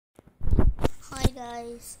Hi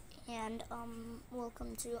guys, and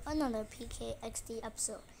welcome to another PKXD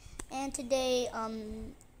episode. And today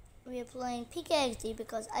we are playing PKXD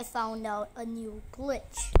because I found out a new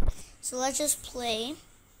glitch. So let's just play.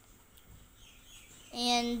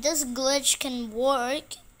 And this glitch can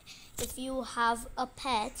work if you have a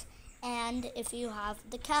pet and if you have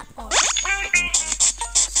the cat mode.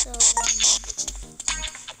 So I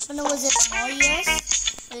don't know, was it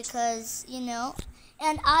Marius? Because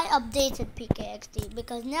and I updated PKXD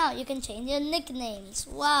because now you can change your nicknames.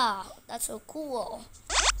 Wow, that's so cool.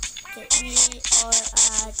 Okay, we are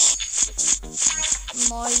at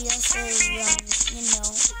Marius's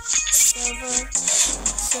server.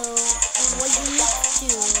 So what you need to do,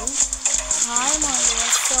 hi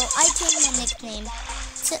Marius. So I changed my nickname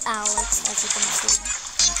to Alex, as you can see.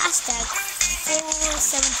 Hashtag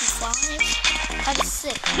 475 out of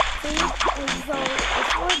 6. So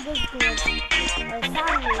before this glitch,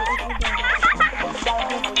 sadly, if you don't have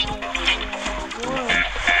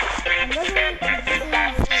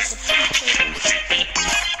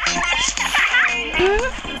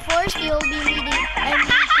first you'll be meeting a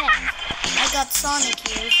new pet. I got Sonic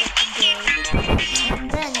here for today.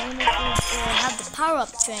 And then you need to have the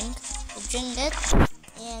power-up drink. You drink it,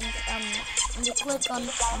 and you click on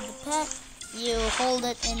the pet. You hold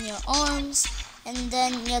it in your arms, and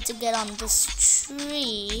then you have to get on this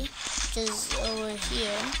tree, which is over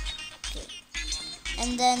here. Okay.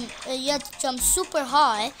 And then you have to jump super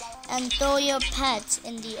high and throw your pet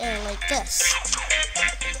in the air like this.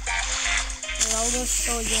 Okay, I'll just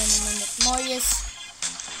show you in a minute. Marius,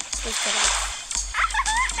 look at it.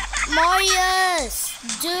 Marius,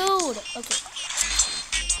 dude. Okay.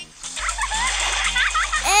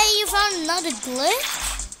 Hey, you found another glitch?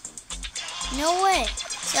 No way.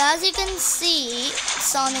 So as you can see,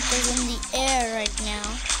 Sonic is in the air right now.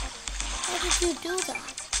 How did you do that?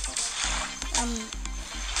 I'm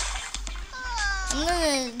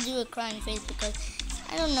gonna do a crying face because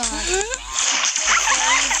I don't know how to. He's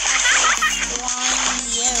actually flying in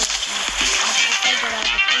the air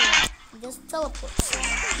right now. Just teleports.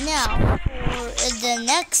 Now, for the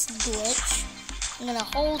next glitch, I'm gonna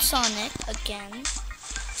hold Sonic again.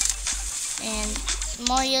 And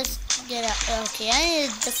Marius, get out. Okay, I need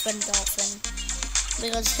a different dolphin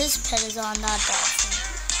because his pet is on that dolphin.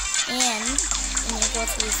 And when you go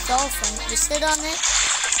to this dolphin, you sit on it,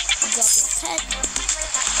 you drop your pet,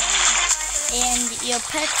 and your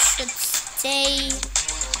pet should stay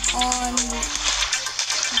on the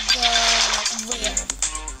wheel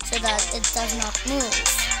so that it does not move.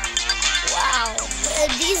 Wow,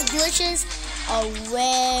 these glitches are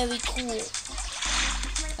very cool.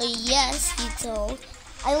 Yes, he told.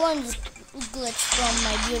 I learned this glitch from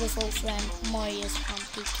my beautiful friend Marius from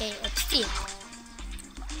PKXD.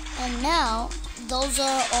 And now, those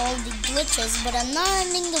are all the glitches, but I'm not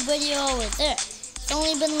ending the video over there. It's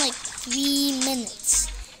only been like 3 minutes.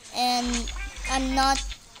 And I'm not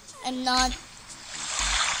ending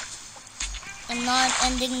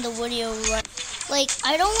the video right. Like,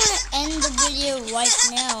 I don't want to end the video right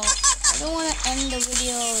now. I don't want to end the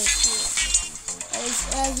video over here.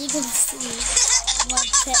 As you can see, my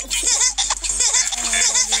pet.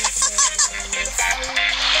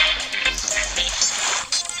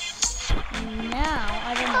 Now,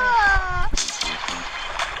 I don't know.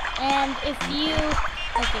 And if you...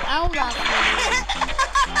 Okay, I'll laugh for you.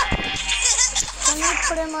 Can you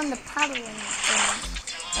put him on the paddling thing?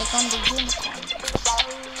 Like on the unicorn.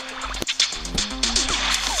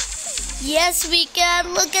 Yes, we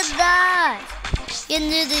can! Look at that! You can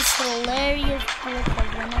do this hilarious glitch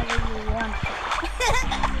whenever you want to.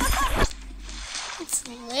 It's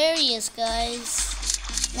hilarious, guys.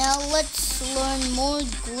 Now let's learn more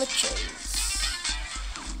glitches.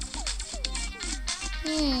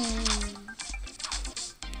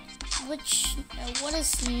 What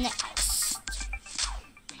is next?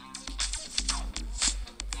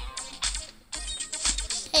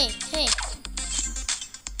 Hey.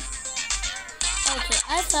 Okay,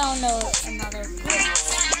 I found out another glitch.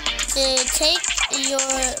 So take your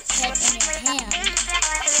pet in your hand,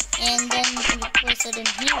 and then you place it in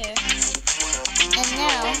here, and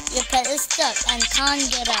now your pet is stuck and can't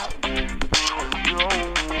get out.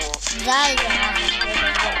 That is what happened.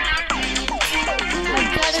 My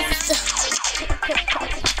pet is stuck.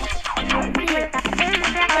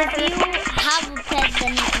 If you have a pet,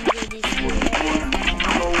 then you can do these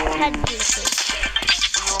pet glitches.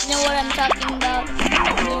 You know what I'm talking about?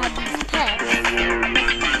 You have these pets.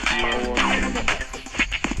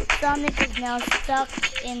 Sonic is now stuck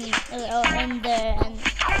in there and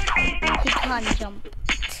he can't jump.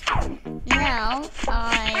 Now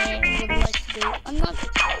I would like to do another.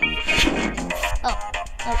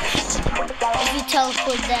 Okay. If you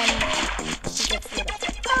teleport, then you get rid of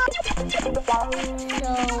it.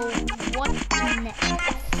 So, what next?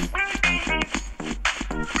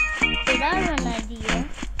 Did I have an idea?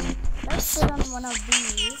 Let's put on one of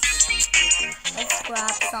these. Let's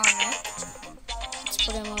grab Sonic. Let's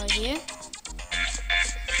put him over here.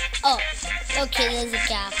 Oh, okay, there's a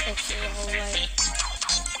gap. Okay, alright.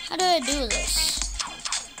 How do I do this?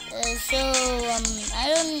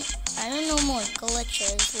 I don't know more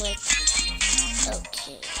glitches. Like,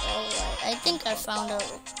 okay, alright. I think I found a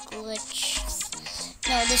glitch.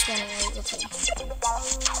 No, this one was okay.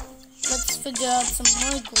 Let's figure out some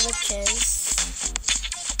more glitches.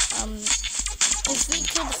 If we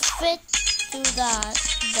could fit through that,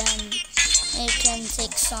 then it can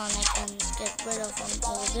take Sonic and get rid of him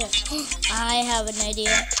over there. I have an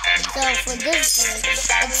idea. So for this glitch,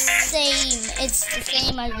 it's the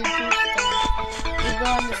same as the juice thing. You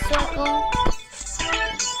go in the circle,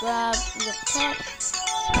 grab your pet,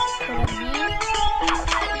 put him here,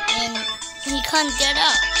 and he can't get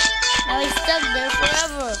out. Now he's stuck there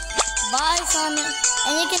forever. Bye, Sonic.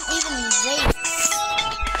 And you can even race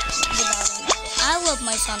without him. I love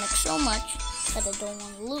my Sonic so much that I don't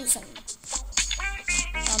want to lose him.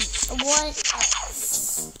 What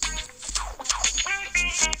else?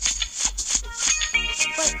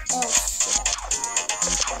 What else?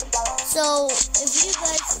 So, if you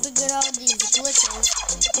guys figure out these glitches,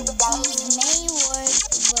 these may work,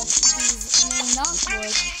 but these may not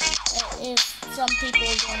work if some people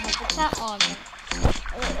don't have the cat armor.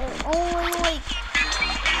 Only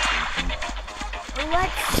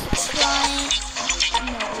like, let's try.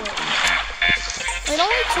 No, wait. Wait,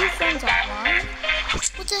 only 2 friends online?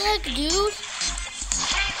 What the heck, dude?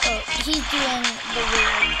 Oh, he's doing the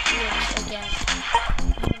weird glitch again.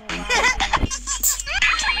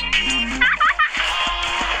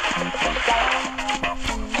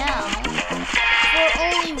 And now, for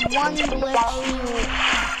only one glitch you need.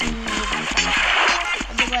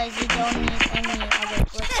 Otherwise, you don't need any other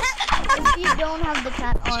glitches. If you don't have the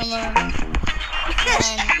cat armor,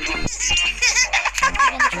 then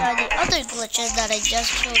you can try the other glitches that I just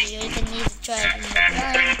showed you. You can either try it in the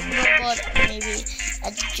blind robot or maybe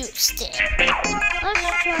at the juice stand.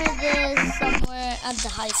 Let's try this somewhere at the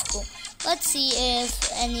high school. Let's see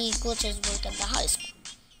if any glitches work at the high school.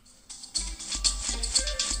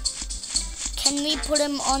 Can we put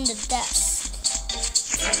him on the desk?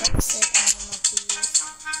 So let's sit on one of these.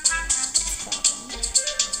 Stop him.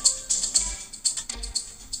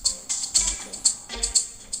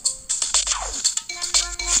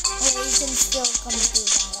 Okay, you can still come through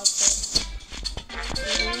that, okay.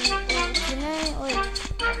 Can I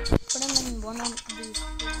put him in one of these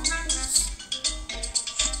boxes?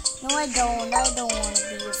 No, I don't want to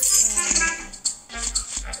be a friend.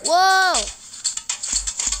 Whoa!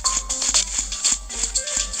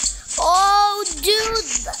 Oh, dude!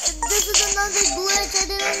 This is another glitch. I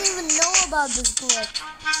didn't even know about this glitch.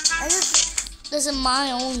 This is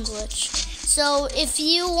my own glitch. So, if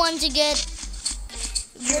you want to get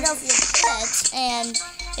rid of your pet, and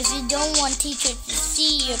if you don't want teacher to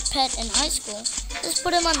see your pet in high school, just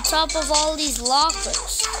put him on top of all these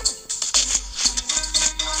lockers.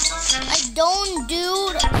 I don't,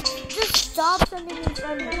 dude. Just stop sending me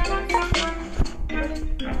friends.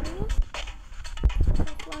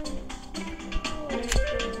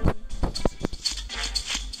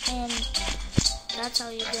 And that's how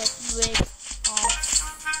you get rid of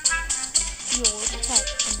your pet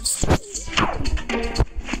in school.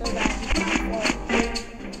 So that you can fall.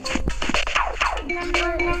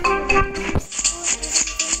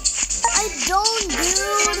 I don't,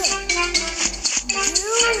 dude.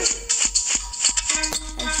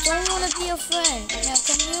 I don't want to be a friend. Now,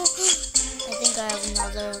 can you? I think I have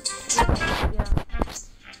another. Yeah.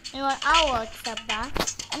 Anyway, I'll accept that.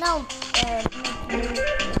 And I'll make you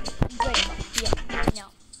break up. Yeah, no.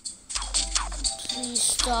 Please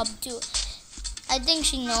stop doing. I think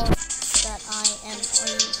she knows that I am a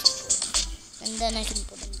YouTuber. And then I can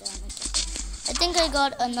put him down again. I think I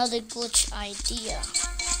got another glitch idea.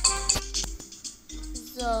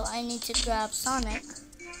 So I need to grab Sonic.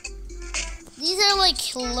 These are like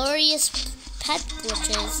hilarious pet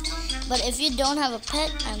glitches. But if you don't have a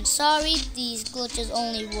pet, I'm sorry. These glitches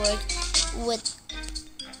only work with...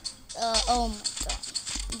 oh my god.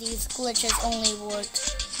 These glitches only work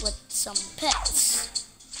with some pets.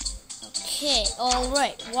 Okay,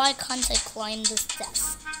 alright. Why can't I climb this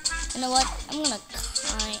desk? You know what? I'm gonna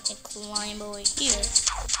climb over here.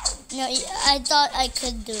 No, I thought I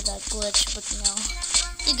could do that glitch, but no.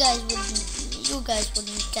 You guys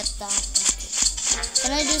wouldn't get that.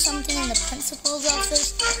 Can I do something in the principal's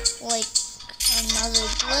office? Like another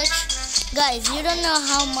Guys, you don't know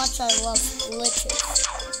how much I love glitches.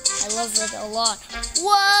 I love it a lot.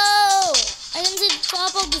 Whoa! I can see the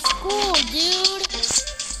top of the school, dude.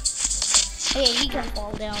 Okay, he can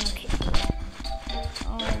fall down. Okay.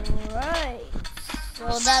 Alright.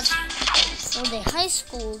 So that's for the high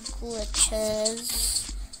school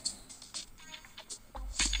glitches.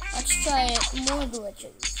 Let's try more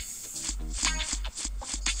glitches.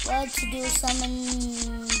 Let's do some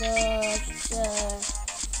in the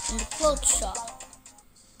clothes shop.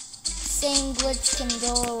 Same glitch can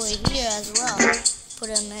go over here as well. Put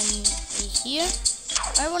him in here.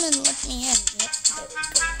 Why wouldn't let me in? Yep, there we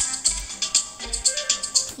go.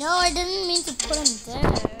 No, I didn't mean to put him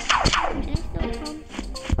there. Can he still come?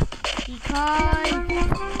 He can't. He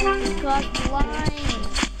crossed the line.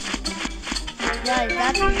 Guys,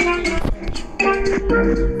 that's really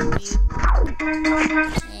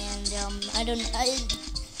and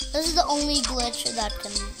this is the only glitch that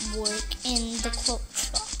can work in the clothes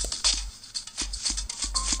shop.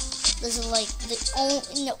 This is like the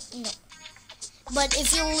only, no. But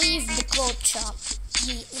if you leave the clothes shop,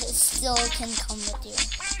 he still can come with you.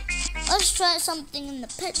 Let's try something in the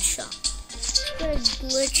pet shop. There's a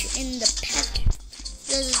glitch in the pet.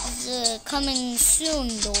 This is coming soon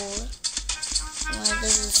door.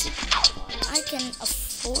 I can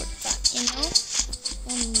afford that, you know?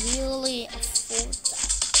 I can really afford that.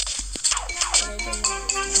 But I don't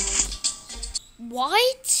know.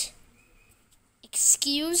 What?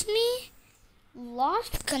 Excuse me?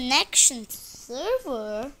 Lost connection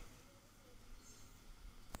server?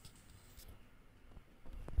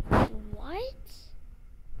 What?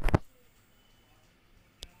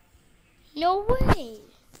 No way.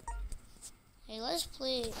 Hey, let's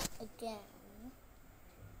play again.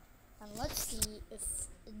 And let's see if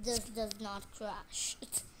this does not crash.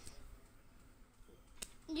 Okay.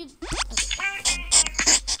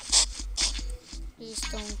 Please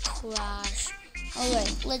don't crash.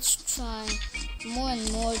 Alright, let's try more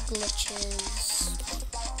and more glitches.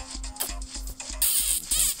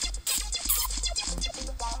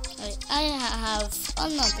 Alright, I have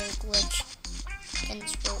another glitch. Can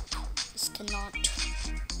this work? This cannot.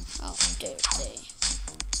 Oh, dare say.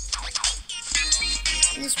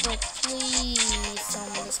 This work, please tell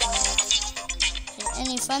me this can work. Okay,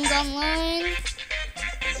 any friends online?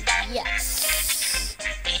 Yes.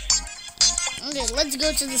 Okay, let's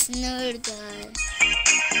go to this nerd guy.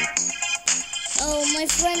 Oh, my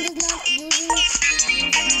friend is not using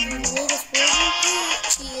the latest version.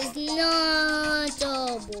 She is not.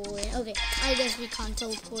 Oh boy. Okay, I guess we can't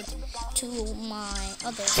teleport to my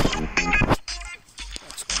other friend.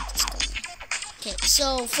 Let's go this guy. Okay,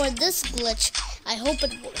 so for this glitch, I hope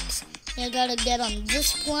it works. You gotta get on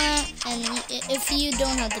this plant, and if you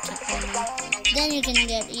don't have the technology, then you can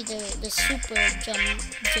get either the super jump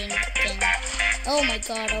thing. Oh my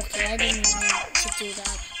god, okay, I didn't want to do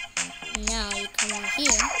that. Now you come on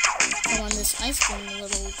here, come on this ice cream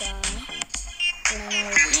little guy, come on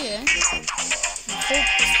over here, and hope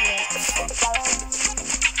this works.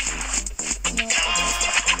 No, it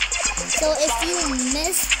doesn't. So if you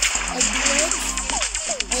missed a glitch,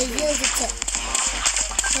 here's a tip.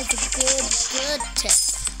 That's a good tip.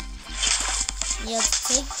 You have to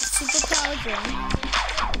take the superpower drink,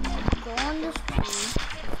 go on this tree,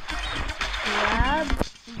 grab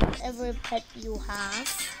whatever pet you have,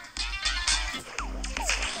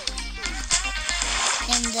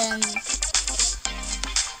 and then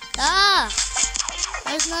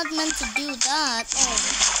I was not meant to do that.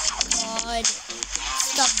 Oh my god.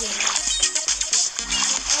 Stop doing that.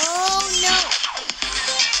 Oh no.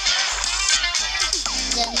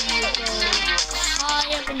 Then you go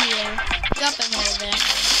high up in the air, dropping over there.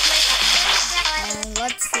 And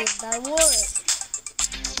let's see if that works.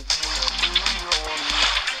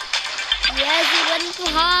 Yes, you went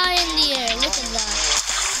too high in the air. Look at that.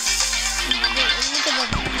 Look at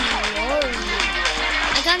that glory.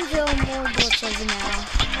 I can't show more glitches now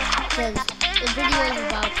because the video is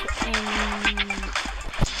about to end.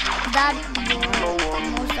 That was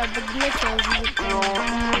most of the glitches you can.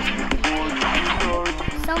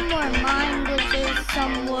 Some were mine glitches,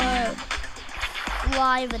 some were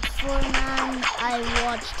live at 4man. I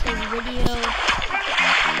watched his video,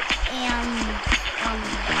 and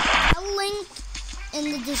I'll link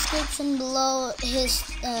in the description below his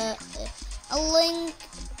I'll link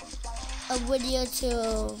a video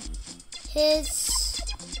to his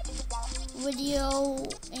video,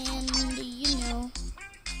 and you know,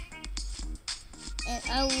 and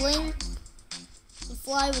I'll link the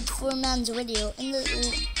Fly with 4man's video in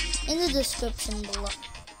the description below.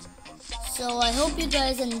 So I hope you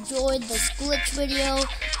guys enjoyed this glitch video.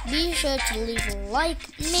 Be sure to leave a like,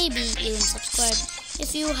 maybe even subscribe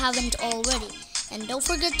if you haven't already. And don't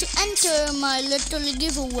forget to enter my little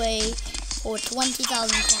giveaway for 20,000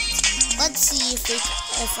 coins. Let's see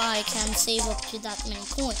if I can save up to that many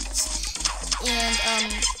coins. And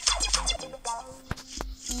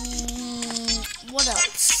what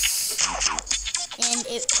else?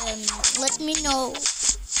 And let me know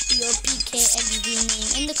your PKXD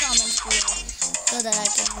name in the comments below so that I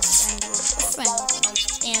can send you a friend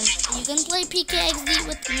request. And you can play PKXD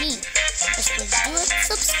with me. Just please do it.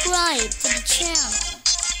 Subscribe to the channel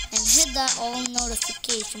and hit that all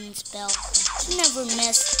notifications bell to never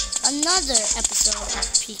miss another episode of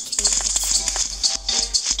PKXD.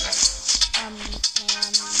 And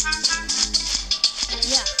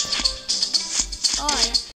yeah. Bye.